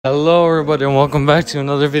Hello everybody and welcome back to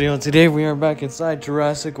another video. Today we are back inside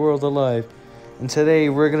Jurassic World Alive. And today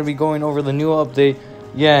we're going to be going over the new update.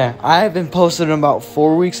 Yeah, I have been posted in about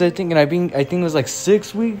 4 weeks I think. And I think it was like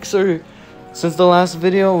 6 weeks or since the last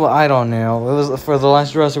video. Well, I don't know. It was for the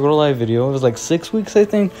last Jurassic World Alive video. It was like 6 weeks I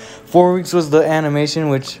think. 4 weeks was the animation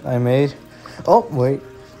which I made. Oh, wait.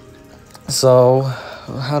 So,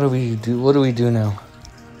 what do we do now?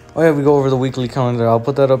 Oh yeah, we go over the weekly calendar. I'll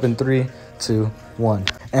put that up in 3, 2, 1.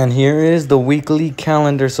 And here is the weekly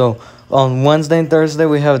calendar. So on Wednesday and Thursday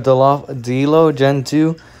we have Dilo Gen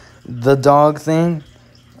 2, the dog thing.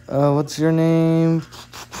 What's your name?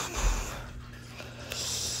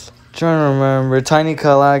 Trying to remember. Tiny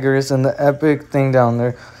Calagarus and the epic thing down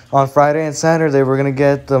there. On Friday and Saturday we're gonna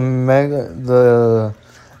get that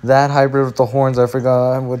hybrid with the horns. I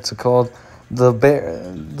forgot what's it called.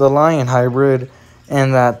 The lion hybrid.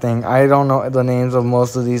 And that thing. I don't know the names of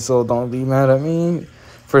most of these, so don't be mad at me.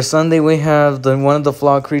 For Sunday, we have one of the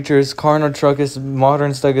flock creatures, Carnotrucus,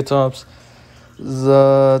 modern Stegotops,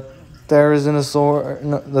 the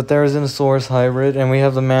Therizinosaurus hybrid, and we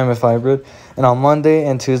have the Mammoth hybrid. And on Monday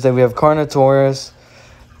and Tuesday, we have Carnotaurus,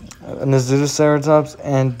 Nizooceratops,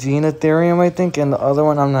 and Dinotherium, I think, and the other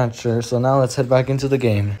one, I'm not sure. So now let's head back into the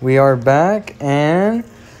game. We are back, and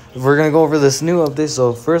we're going to go over this new update.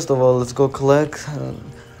 So first of all, let's go collect,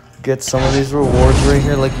 get some of these rewards right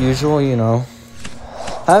here like usual, you know.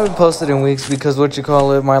 I haven't posted in weeks because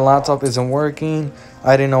my laptop isn't working.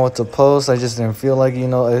 I didn't know what to post. I just didn't feel like, you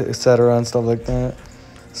know, etc. and stuff like that.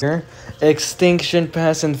 Here, Extinction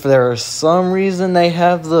Pass, and for some reason they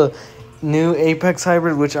have the new Apex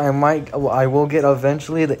hybrid, which I will get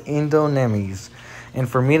eventually, the Indonemes. And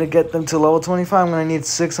for me to get them to level 25, I'm going to need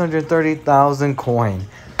 630,000 coin.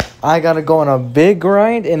 I gotta go on a big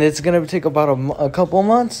grind, and it's gonna take about a couple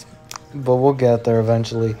months, but we'll get there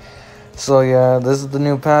eventually. So yeah, this is the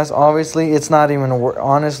new pass. Obviously, it's not even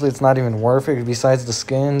worth it. Besides the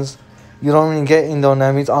skins, you don't even get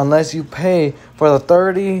Indonemes unless you pay for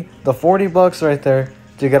the 40 bucks right there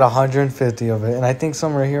to get 150 of it. And I think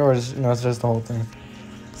some right here, or just, you know, it's just the whole thing.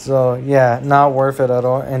 So yeah, not worth it at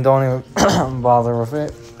all, and don't even bother with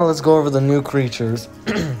it. Let's go over the new creatures.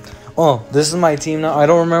 Oh, this is my team now. I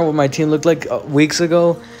don't remember what my team looked like weeks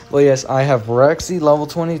ago. But yes, I have Rexy, level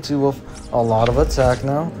 22 with a lot of attack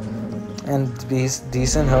now. And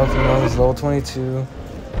decent health, you know, he's level 22.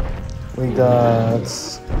 We got...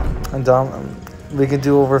 we could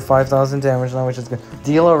do over 5,000 damage now, which is good.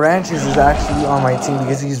 Dilo Ranches is actually on my team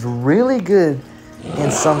because he's really good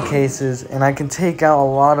in some cases. And I can take out a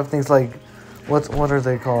lot of things like... What are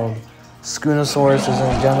they called? Scunosauruses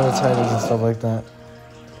and Geminotides and stuff like that.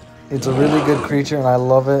 It's a really good creature, and I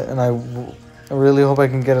love it, and I really hope I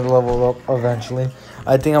can get it leveled up eventually.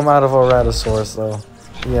 I think I'm out of Oratosaurus, though.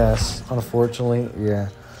 Yes, unfortunately, yeah.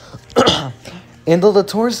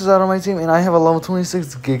 Indolatourus is out on my team, and I have a level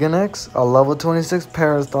 26 Giganex, a level 26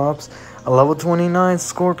 Parasthops, a level 29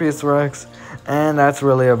 Scorpius Rex, and that's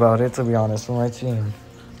really about it, to be honest, for my team.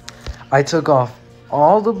 I took off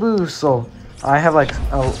all the boosts, so I have like...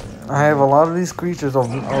 I have a lot of these creatures, a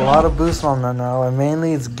lot of boosts on them now, and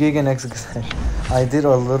mainly it's Giganex because I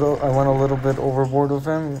went a little bit overboard with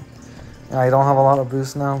him. I don't have a lot of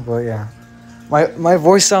boosts now, but yeah. My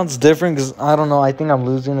voice sounds different because, I don't know, I think I'm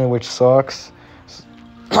losing it, which sucks.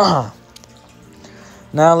 Now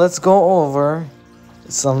let's go over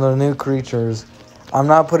some of the new creatures. I'm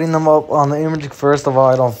not putting them up on the image. First of all,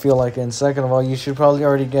 I don't feel like it, and second of all, you should probably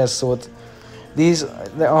already guess. So it's... Wait,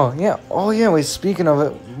 speaking of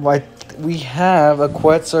it, we have a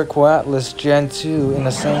Quetzalcoatlus Gen 2 in the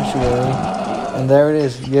Sanctuary, and there it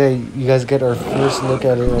is. Yeah, you guys get our first look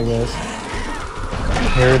at it, I guess.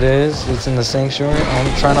 Here it is. It's in the Sanctuary.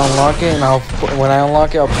 I'm trying to unlock it, and when I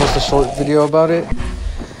unlock it, I'll post a short video about it.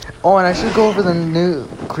 Oh, and I should go over the new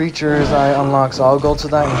creatures I unlocked, so I'll go to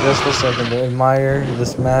that in just a second to admire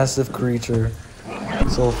this massive creature.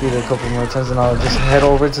 So we'll feed it a couple more times, and I'll just head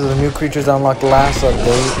over to the new creatures I unlocked last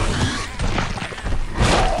update.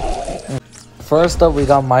 First up, we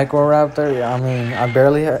got Microraptor. I mean, I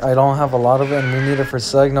don't have a lot of it, and we need it for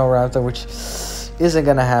Segnoraptor, which isn't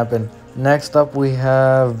gonna happen. Next up, we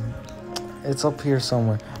have... It's up here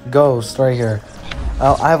somewhere. Ghost, right here.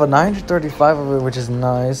 I have a 935 of it, which is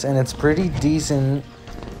nice, and it's pretty decent,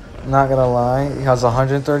 not gonna lie. He has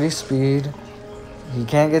 130 speed. He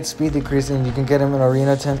can't get speed decreasing. You can get him in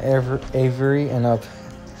Arena 10 Avery and up.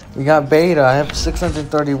 We got Beta. I have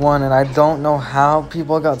 631, and I don't know how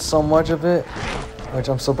people got so much of it, which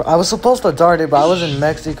I'm so... I was supposed to dart it, but I was in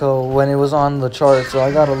Mexico when it was on the chart, so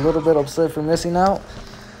I got a little bit upset for missing out.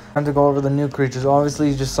 Time to go over the new creatures.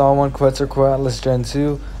 Obviously, you just saw one, Quetzalcoatlus Gen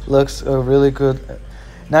 2. Looks really good.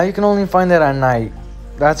 Now you can only find it at night.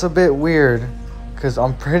 That's a bit weird, because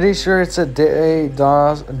I'm pretty sure it's a day,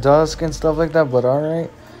 dusk and stuff like that, but alright.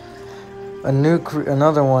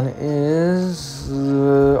 Another one is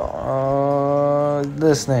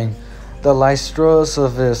this thing, the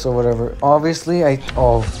Lystrosaurus or whatever. Obviously, I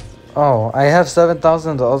have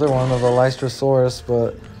 7,000. The other one of the Lystrosaurus,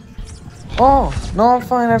 but no, I'm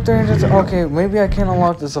fine after. Okay, maybe I can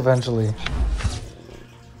unlock this eventually,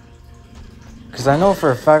 because I know for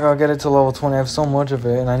a fact I'll get it to level 20. I have so much of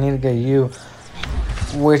it, and I need to get you,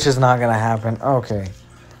 which is not gonna happen. Okay,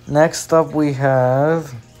 next up we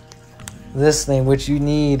have this thing, which you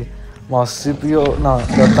need the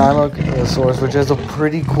Thylosaurus, which has a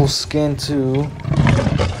pretty cool skin too,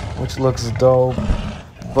 which looks dope.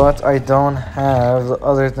 But I don't have the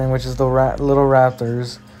other thing, which is the little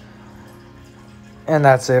raptors. And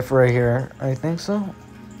that's it for right here. I think so.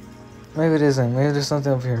 Maybe it isn't. Maybe there's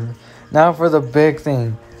something up here. Now for the big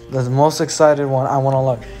thing, the most excited one I want to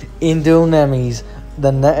unlock, Indonemes.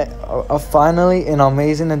 Finally an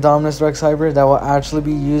amazing Indominus Rex hybrid that will actually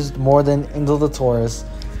be used more than Indolitosaurus.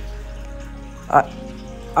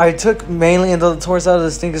 I took mainly Indolitosaurus out of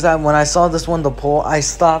this thing because when I saw this one, the poll, I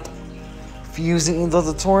stopped fusing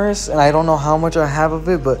Indolitosaurus, and I don't know how much I have of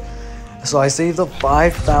it, but so I saved up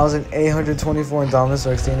 5,824 Indominus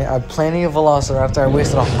Rex DNA. I have plenty of Velociraptor. I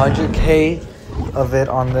wasted 100k of it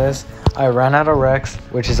on this. I ran out of Rex,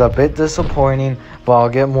 which is a bit disappointing, but I'll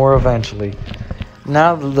get more eventually.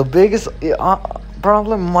 Now, the biggest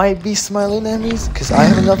problem might be Smiling Enemies, because I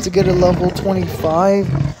have enough to get a level 25.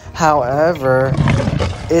 However,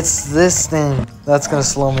 it's this thing that's going to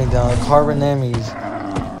slow me down. Carbon Enemies.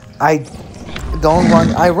 I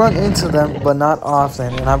run into them, but not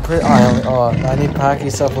often. And I'm pretty... I need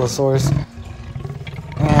Pachycephalosaurus.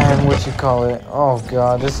 And what you call it? Oh,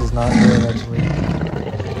 God, this is not good, actually.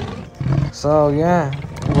 So, yeah.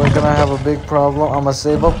 We're going to have a big problem. I'm going to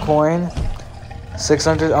save up coin.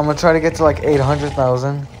 600. I'm gonna try to get to like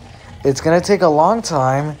 800,000. It's gonna take a long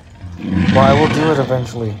time, but I will do it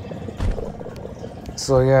eventually.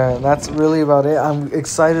 So yeah, that's really about it. I'm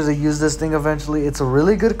excited to use this thing eventually. It's a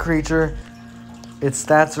really good creature. Its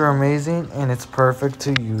stats are amazing, and it's perfect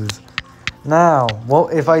to use. Now,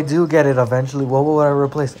 if I do get it eventually, what will I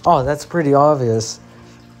replace? Oh, that's pretty obvious.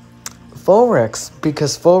 Forex,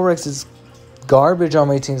 because Forex is garbage on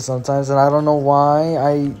my team sometimes, and I don't know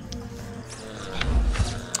why.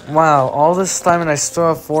 Wow, all this time and I still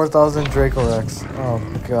have 4,000 Dracorex. Oh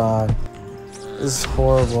god. This is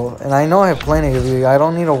horrible. And I know I have plenty of you. I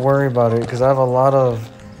don't need to worry about it because I have a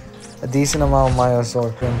decent amount of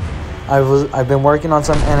Myosorkin. I've been working on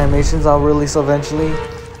some animations I'll release eventually.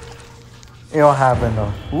 It'll happen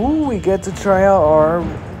though. Ooh, we get to try out our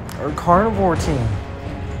carnivore team.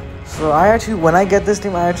 So when I get this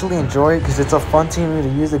team, I actually enjoy it because it's a fun team to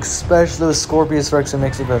use, especially with Scorpius Rex. It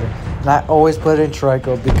makes it better. And I always put it in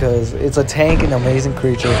Trico because it's a tank and amazing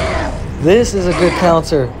creature. This is a good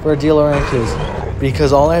counter for Deloranthus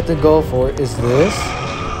because all I have to go for is this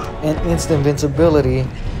and instant invincibility.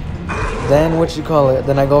 Then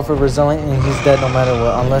then I go for Resilient and he's dead no matter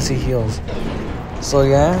what, unless he heals. So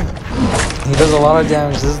yeah, he does a lot of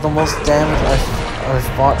damage. This is the most damage I've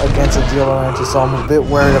fought against a Deloranthus, so I'm a bit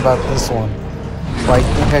worried about this one. But I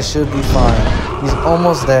think I should be fine. He's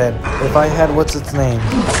almost dead. If I had, what's its name?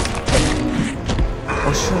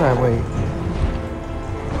 Or should I wait?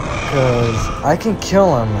 Because I can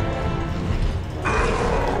kill him.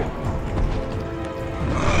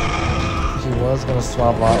 He was going to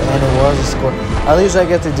swap out, and it was a Scorpion. At least I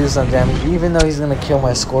get to do some damage, even though he's going to kill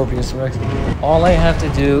my Scorpius Rex. All I have to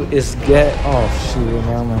do is get... Oh, shoot,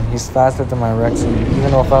 never mind. He's faster than my Rex,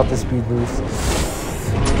 even without the speed boost.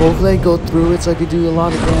 Hopefully I go through it so I could do a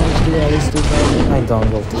lot of damage to at least 2,000. I don't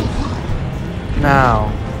go through. Now,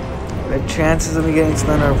 the chances of me getting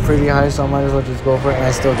stunned are pretty high, so I might as well just go for it, and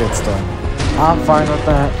I still get stunned. I'm fine with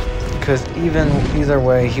that, because either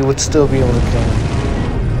way, he would still be able to kill me.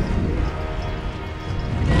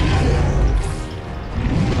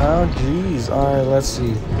 Oh, jeez. Alright, let's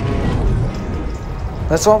see.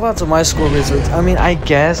 Let's swap out to my Scorpius Rex. I mean, I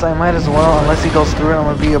guess I might as well, unless he goes through it, I'm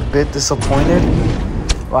going to be a bit disappointed.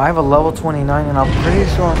 Well, I have a level 29, and I'm pretty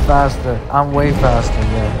sure I'm faster. I'm way faster,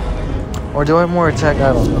 yeah. Or do I have more attack?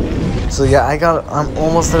 I don't know. So yeah, I'm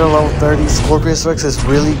almost at a level 30. Scorpius Rex is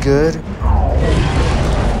really good.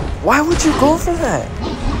 Why would you go for that?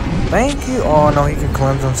 Thank you. Oh no, he can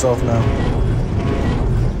cleanse himself now.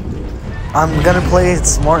 I'm gonna play it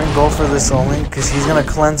smart and go for this only, because he's gonna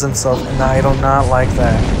cleanse himself, and I do not like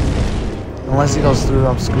that. Unless he goes through,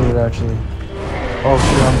 I'm screwed actually. Oh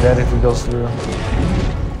shoot, I'm dead if he goes through.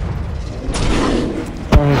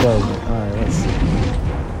 Oh, he does. Alright, let's see.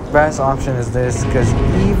 best option is this, because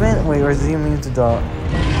even wait, or is he immune to dog?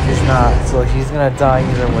 He's not, so he's gonna die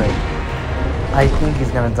either way. I think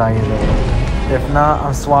he's gonna die either way. If not,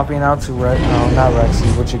 I'm swapping out to Rex. No, not Rexy.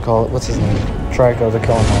 What you call it? What's his name? Trico to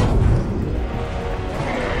kill him off.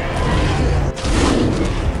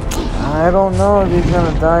 I don't know if he's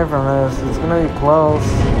gonna die from this. It's gonna be close.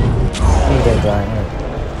 He did die.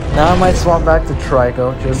 Now I might swap back to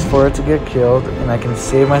Trico just for it to get killed, and I can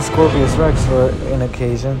save my Scorpius Rex for an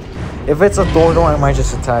occasion. If it's a Thordor, I might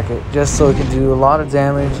just attack it, just so it can do a lot of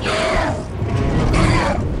damage.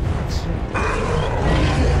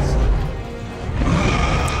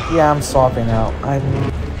 Yeah, I'm swapping out. I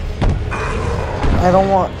don't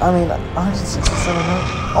want. I mean, 167.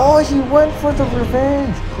 Oh, he went for the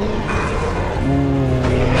revenge.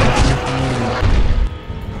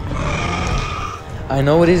 I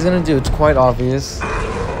know what he's gonna do. It's quite obvious.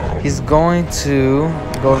 He's going to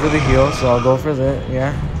go for the heal, so I'll go for that.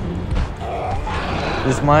 Yeah.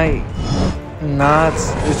 This might not.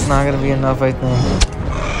 It's not gonna be enough, I think.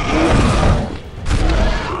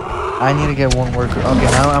 I need to get one worker. Okay,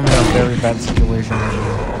 now I'm in a very bad situation.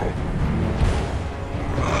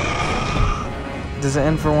 Does it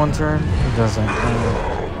end for one turn? It doesn't.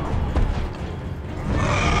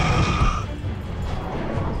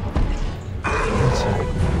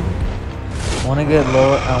 I want to get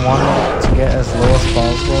low. I want to get as low as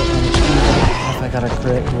possible. And even if I got a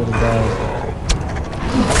crit, he would have died.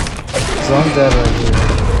 So I'm dead right here.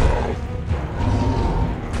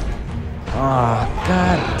 Ah,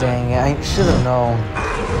 god dang it. I should have known.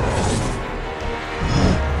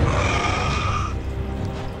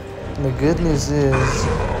 The good news is,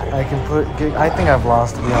 I can put... I think I've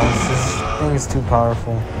lost, to be honest. This thing is too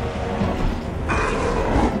powerful.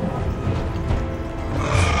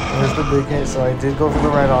 There's the big hit, so I did go for the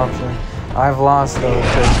right option. I've lost, though,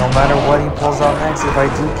 because no matter what he pulls out next, if I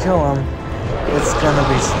do kill him, it's gonna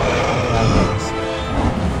be...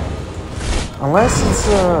 Unless it's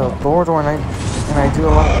Thordor and I do a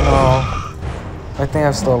lot. No, I think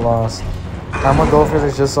I've still lost. I'm gonna go for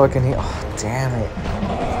this just so I can heal. Oh, damn it!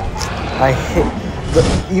 I hate.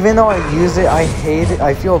 Even though I use it, I hate it.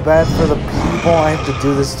 I feel bad for the people I have to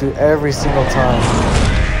do this to every single time.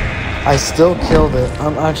 I still killed it.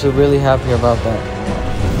 I'm actually really happy about that.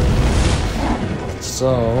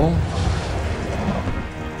 So.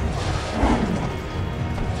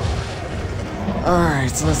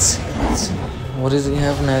 Alright, let's see. What does he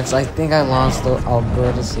have next? I think I lost the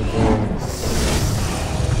Alberta Seville.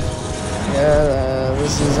 Yeah,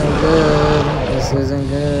 this isn't good. This isn't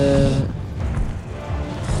good.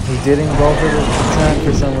 He didn't go for the attack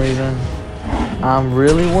for some reason. I'm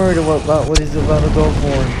really worried about what he's about to go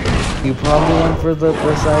for. He probably went for the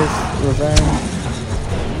precise revenge.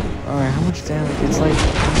 Alright, how much damage? It's like,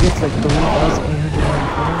 he gets like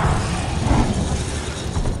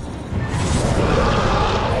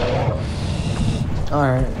 3,840.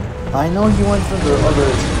 Alright, I know he went for the other...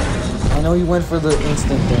 I know he went for the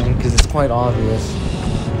instant thing, because it's quite obvious.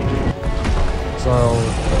 So,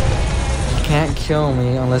 he can't kill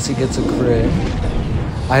me unless he gets a crit.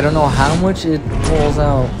 I don't know how much it pulls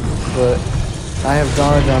out, but I have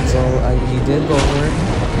dodge on, so he did go for it.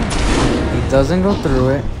 He doesn't go through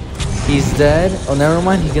it. He's dead. Oh, never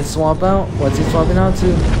mind, he can swap out. What's he swapping out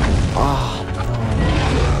to? Oh, no.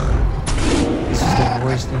 This is the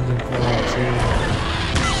worst thing he can pull out, too.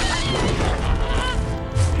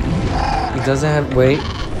 He doesn't have... Wait.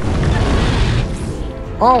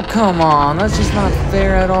 Oh, come on. That's just not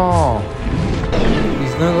fair at all.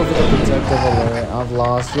 He's gonna go for the protective alert. I've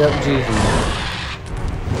lost. Yep, GG.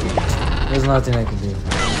 There's nothing I can do.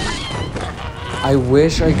 I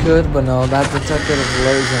wish I could, but no. That protective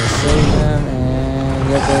alert is gonna save him. And...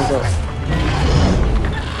 Yep, there we go.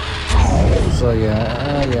 So,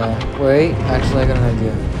 yeah. Wait. Actually, I got an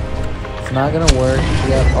idea. It's not gonna work.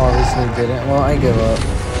 Yep, obviously it didn't. Well, I give up.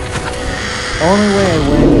 Only way I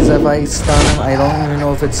win is if I stun him. I don't even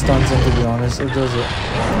know if it stuns him, to be honest. Or does it?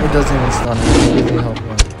 It doesn't even stun him. It really helps him.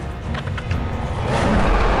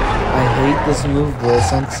 I hate this move, but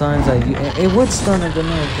sometimes it would stun him, but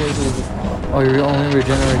no, of course it would. Oh, you only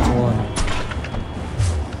regenerate to 1.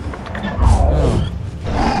 Oh.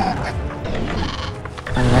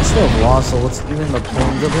 I mean, I still have lost, so what's even the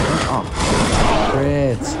point of it? Oh,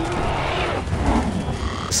 crits.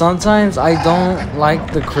 Sometimes I don't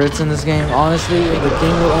like the crits in this game. Honestly, the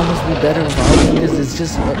game would almost be better without them because it's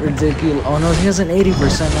just ridiculous. Oh no, he has an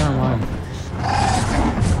 80%. Never mind.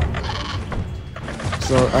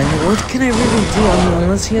 So, I mean, what can I really do? I mean,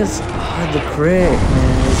 unless he has the crit,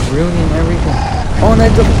 man, it's ruining everything. Oh, and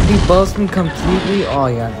that debuffs me completely. Oh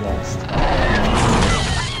yeah, I've lost.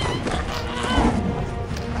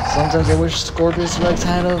 Sometimes I wish Scorpius Rex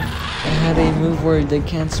had a move where they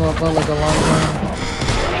can't swap out like a long time.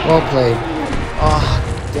 Well played.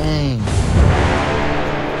 Oh, dang.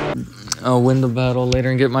 I'll win the battle later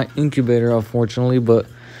and get my incubator, unfortunately, but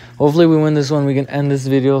hopefully we win this one. We can end this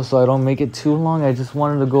video so I don't make it too long. I just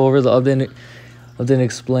wanted to go over the update and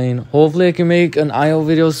explain. Hopefully I can make an IO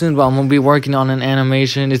video soon, but I'm going to be working on an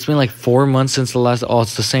animation. It's been like 4 months since the last... Oh,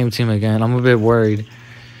 it's the same team again. I'm a bit worried.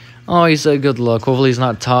 Oh, he said good luck. Hopefully he's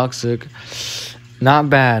not toxic.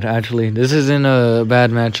 Not bad, actually. This isn't a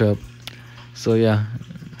bad matchup. So, yeah.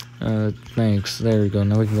 Thanks. There we go.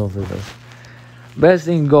 Now we can go for this. Best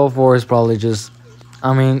thing to go for is probably just...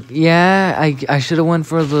 I mean, yeah, I should have went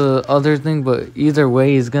for the other thing, but either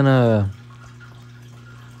way, he's gonna...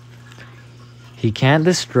 He can't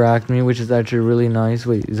distract me, which is actually really nice.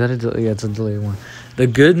 Wait, is that a delay? Yeah, it's a delayed one. The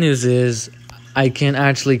good news is I can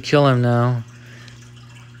actually kill him now.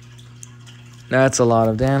 That's a lot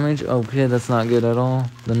of damage. Okay, that's not good at all.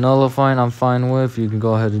 The nullifying I'm fine with. You can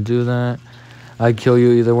go ahead and do that. I kill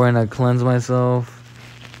you either way and I cleanse myself.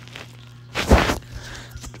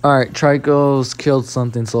 Alright, Trico's killed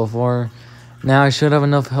something so far. Now I should have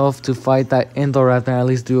enough health to fight that Indoraptor and at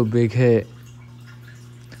least do a big hit.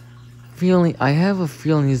 I have a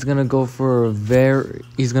feeling he's gonna go for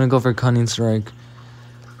Cunning Strike.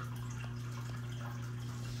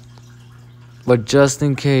 But just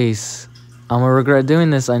in case, I'm gonna regret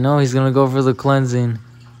doing this. I know he's gonna go for the cleansing.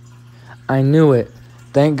 I knew it.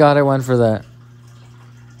 Thank God I went for that.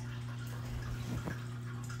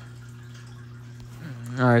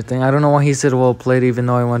 Alright, I don't know why he said well played even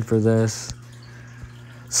though I went for this.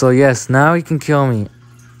 So yes, now he can kill me.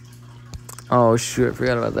 Oh shoot, I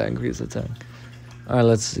forgot about that increased attack. Alright,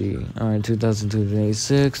 let's see. Alright,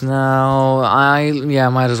 2026 now. I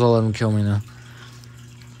might as well let him kill me now.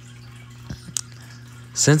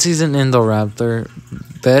 Since he's an Indoraptor,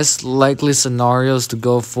 best likely scenarios to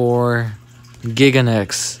go for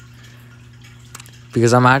Giganex.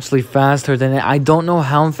 Because I'm actually faster than it. I don't know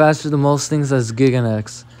how I'm faster than most things as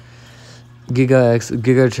Giganex.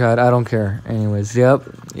 Giga Chad, I don't care. Anyways, yep.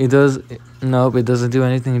 It does. Nope, it doesn't do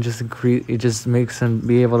anything. It just makes him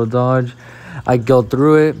be able to dodge. I go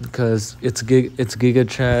through it because it's Giga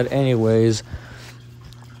Chad. Anyways,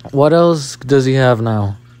 what else does he have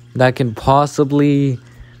now that can possibly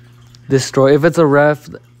destroy? If it's a ref,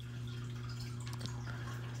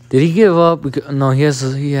 did he give up? No, he has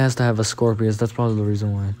to have a Scorpius. That's probably the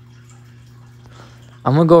reason why.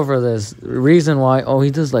 I'm gonna go for this. Reason why? Oh, he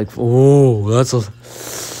does like. Oh, that's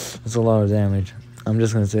a lot of damage. I'm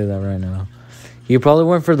just gonna say that right now. He probably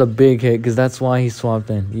went for the big hit because that's why he swapped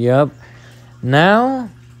in. Yep. Now,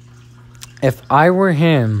 if I were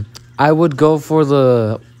him, I would go for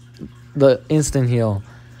the instant heal,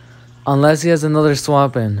 unless he has another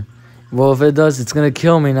swap in. Well, if it does, it's gonna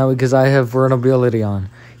kill me now because I have vulnerability on.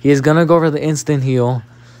 He is gonna go for the instant heal,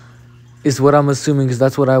 is what I'm assuming because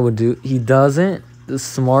that's what I would do. He doesn't. The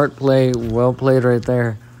smart play, well played right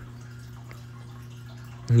there.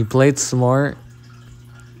 He played smart.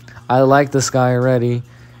 I like this guy already.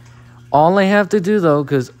 All I have to do though,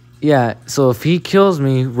 because yeah, so if he kills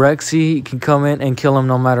me, Rexy can come in and kill him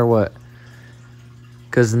no matter what.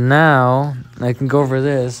 Because now I can go for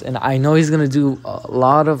this, and I know he's gonna do a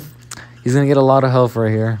lot of. He's gonna get a lot of health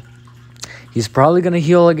right here. He's probably gonna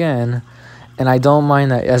heal again, and I don't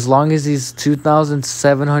mind that as long as he's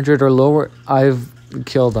 2,700 or lower. I've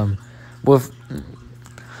killed him with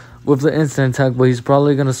the instant attack, but he's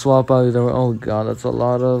probably gonna swap out either. Oh god, that's a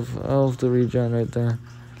lot of health to regen right there.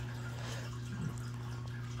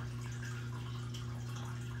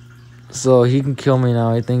 So he can kill me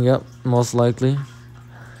now, I think. Yep, most likely.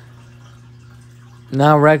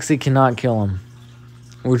 Now Rexy cannot kill him,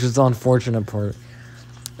 which is the unfortunate part.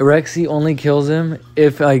 Rexy only kills him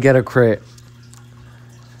if I get a crit.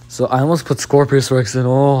 So I almost put Scorpius Rex in.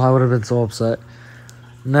 Oh, I would have been so upset.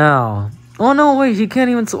 Now. Oh, no, wait. He can't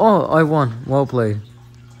even... Oh, I won. Well played.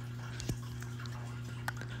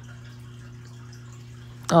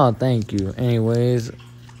 Oh, thank you. Anyways.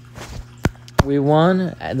 We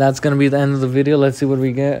won. That's going to be the end of the video. Let's see what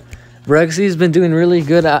we get. Rexy's been doing really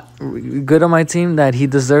good on my team that he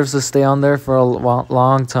deserves to stay on there for a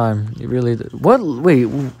long time. He really did. What? Wait.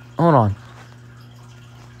 Hold on.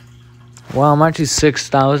 Wow, I'm actually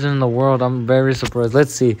 6,000 in the world. I'm very surprised.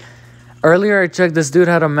 Let's see. Earlier I checked, this dude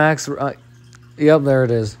had a max... yep, there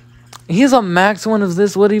it is. He has a max one of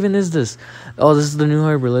this. What even is this? Oh, this is the new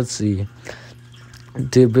hybrid. Let's see.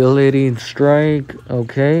 Debilitating strike.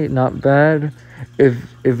 Okay, not bad.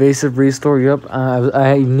 Evasive restore. Yep.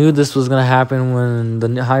 I knew this was going to happen when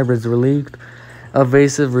the hybrids were leaked.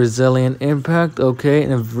 evasive resilient impact, okay,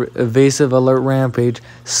 and evasive alert rampage,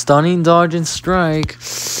 stunning dodge and strike.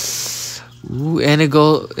 Ooh, and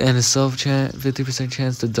a self chance 50%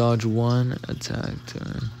 chance to dodge one attack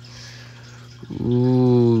turn.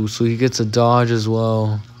 Ooh, so he gets a dodge as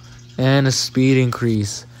well, and a speed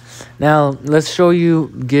increase. Now let's show you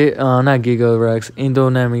not Giga Rex,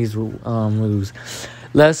 Indonemi's moves.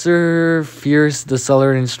 Lesser Fierce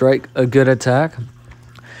Decelerating Strike, a good attack.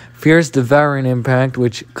 Fierce Devouring Impact,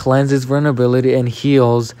 which cleanses vulnerability and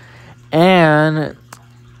heals, and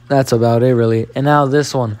that's about it really. And now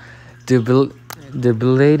this one,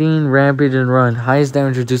 Debilitating Rampage and Run, highest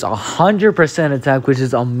damage reduced, 100% attack, which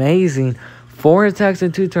is amazing. 4 attacks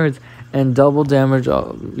in 2 turns and double damage.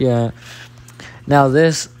 Oh, yeah. Now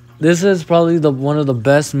this is probably one of the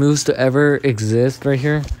best moves to ever exist right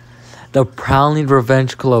here. The Prowling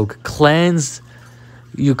Revenge Cloak.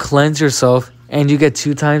 You cleanse yourself and you get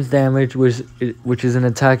 2 times damage, which is an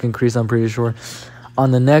attack increase, I'm pretty sure.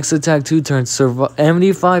 On the next attack 2 turns,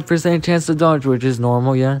 75% chance to dodge, which is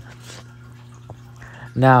normal, yeah.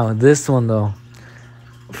 Now this one though,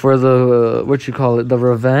 for the the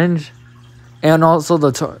revenge, and also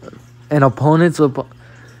an opponent's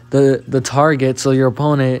the target, so your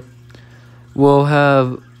opponent will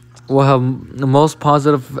have the most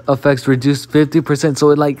positive effects reduced 50%, so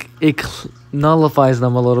it nullifies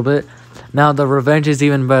them a little bit. Now the revenge is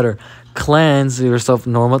even better. Cleanse yourself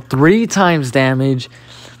normal, 3 times damage.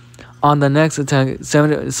 On the next attack,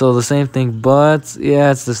 70, so the same thing, but yeah,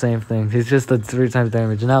 it's the same thing. It's just a 3 times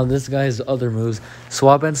damage. Now this guy's other moves,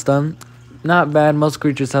 swap and stun, not bad. Most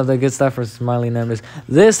creatures have that. Good stuff for smiling enemies.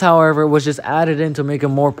 This, however, was just added in to make it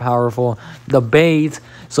more powerful. The bait.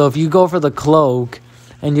 So if you go for the cloak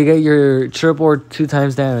and you get your triple or 2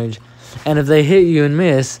 times damage, and if they hit you and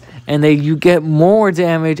miss, and you get more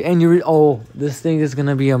damage, and this thing is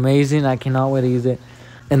gonna be amazing. I cannot wait to use it.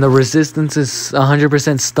 And the resistance is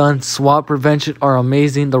 100% stun. Swap prevention are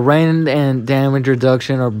amazing. The rain and damage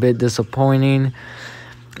reduction are a bit disappointing.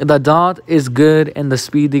 The dot is good, and the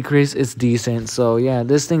speed decrease is decent. So yeah,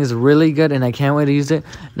 this thing is really good, and I can't wait to use it.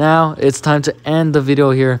 Now it's time to end the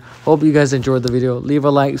video here. Hope you guys enjoyed the video. Leave a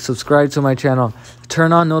like, subscribe to my channel,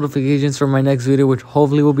 turn on notifications for my next video, which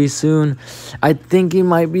hopefully will be soon. I think it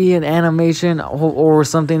might be an animation or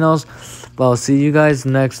something else, but I'll see you guys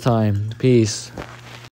next time. Peace.